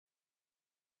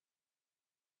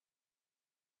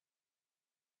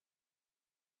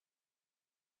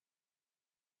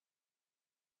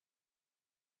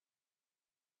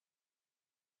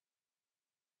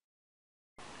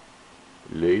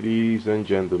Ladies and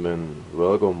gentlemen,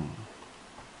 welcome.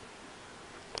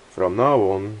 From now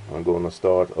on, I'm gonna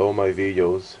start all my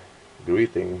videos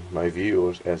greeting my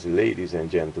viewers as ladies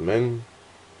and gentlemen.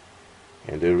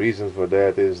 And the reason for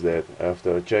that is that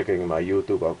after checking my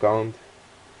YouTube account,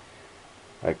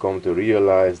 I come to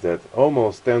realize that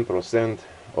almost 10%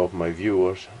 of my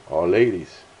viewers are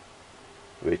ladies,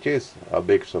 which is a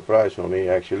big surprise for me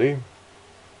actually,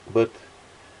 but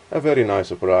a very nice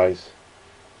surprise.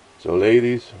 So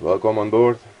ladies, welcome on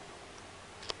board.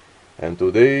 And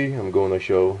today I'm gonna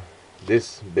show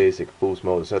this basic pulse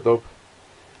motor setup.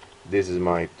 This is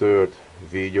my third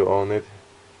video on it.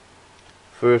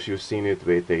 First you've seen it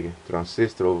with a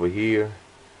transistor over here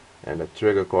and a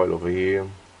trigger coil over here.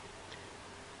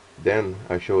 Then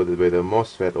I showed it with a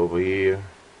MOSFET over here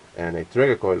and a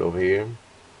trigger coil over here.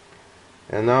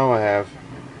 And now I have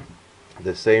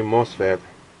the same MOSFET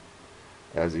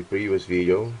as the previous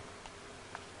video.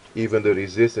 Even the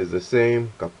resistor is the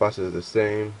same, capacitor is the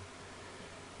same.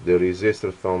 The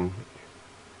resistor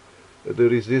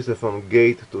from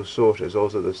gate to source is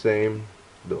also the same.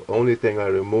 The only thing I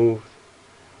removed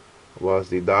was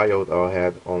the diode I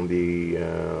had on the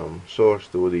source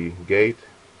to the gate,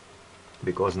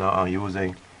 because now I'm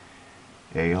using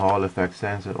a Hall effect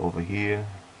sensor over here,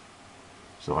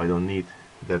 so I don't need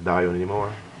that diode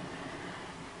anymore.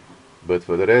 But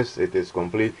for the rest it is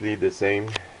completely the same.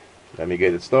 Let me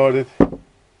get it started.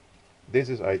 This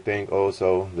is, I think,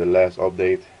 also the last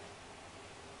update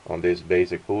on this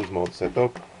basic pulse motor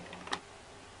setup.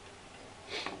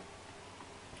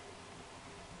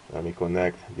 Let me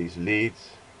connect these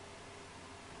leads.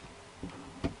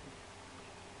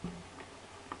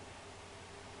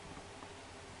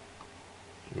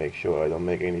 Make sure I don't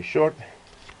make any short.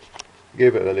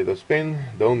 Give it a little spin.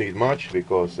 Don't need much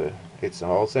because it's a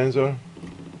Hall sensor.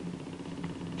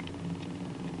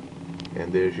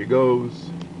 And there she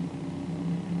goes.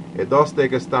 It does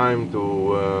take us time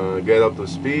to get up to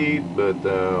speed, but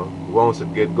once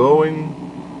it gets going,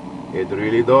 it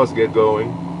really does get going.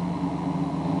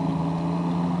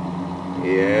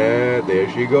 Yeah, there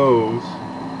she goes.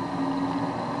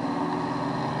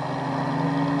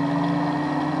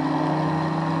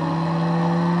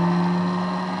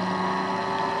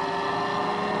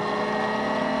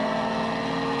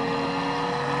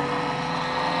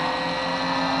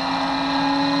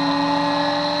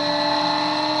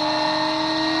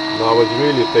 Now it's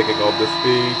really picking up the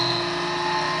speed.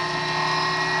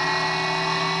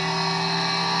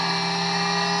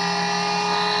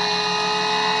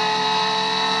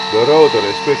 The rotor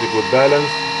is pretty good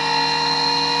balance.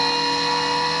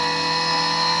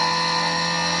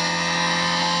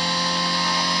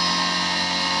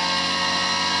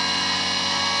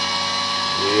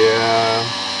 Yeah,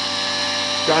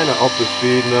 kinda up to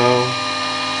speed now.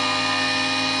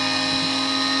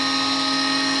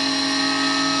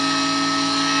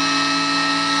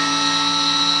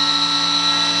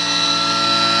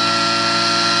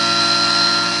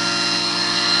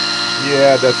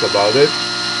 Yeah, that's about it.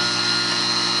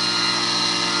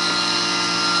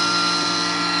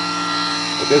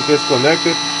 It is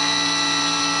disconnected.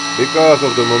 Because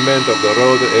of the momentum of the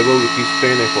rotor, it will keep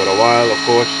spinning for a while, of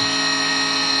course.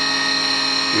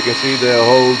 You can see the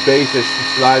whole base is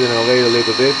sliding away a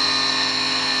little bit.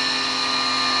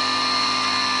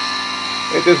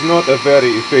 It is not a very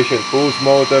efficient pulse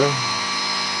motor,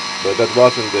 but that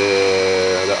wasn't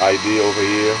the idea over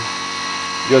here.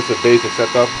 Just a basic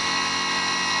setup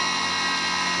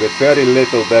with very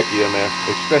little back EMF,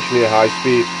 especially at high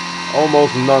speed,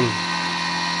 almost none.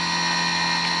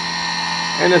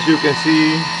 And as you can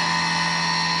see,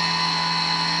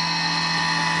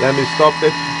 let me stop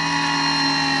it,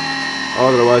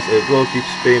 otherwise it will keep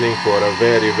spinning for a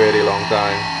very, very long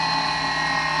time.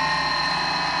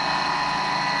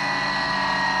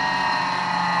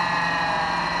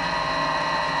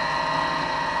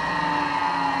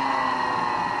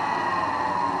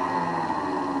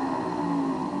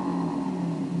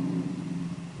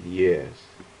 Yes,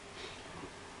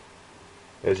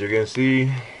 as you can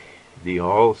see, the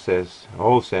Hall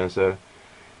sensor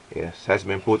has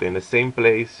been put in the same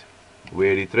place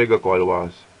where the trigger coil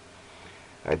was.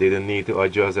 I didn't need to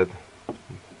adjust it,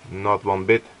 not one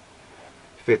bit.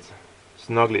 Fits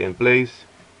snugly in place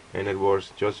and it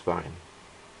works just fine.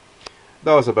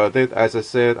 That was about it. As I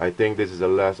said, I think this is the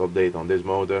last update on this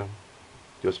motor.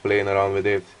 Just playing around with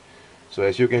it. So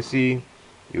as you can see,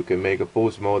 you can make a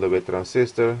pulse motor with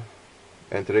transistor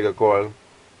and trigger coil.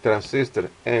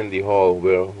 Transistor and the Hall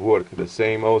will work the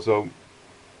same also.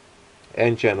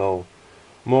 N-channel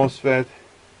MOSFET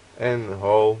and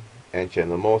Hall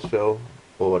N-channel MOSFET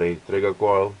or a trigger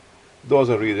coil.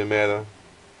 Doesn't really matter.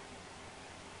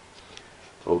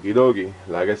 Okie dokie,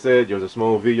 like I said, just a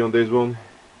small video on this one.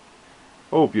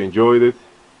 Hope you enjoyed it,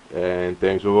 and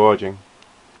thanks for watching.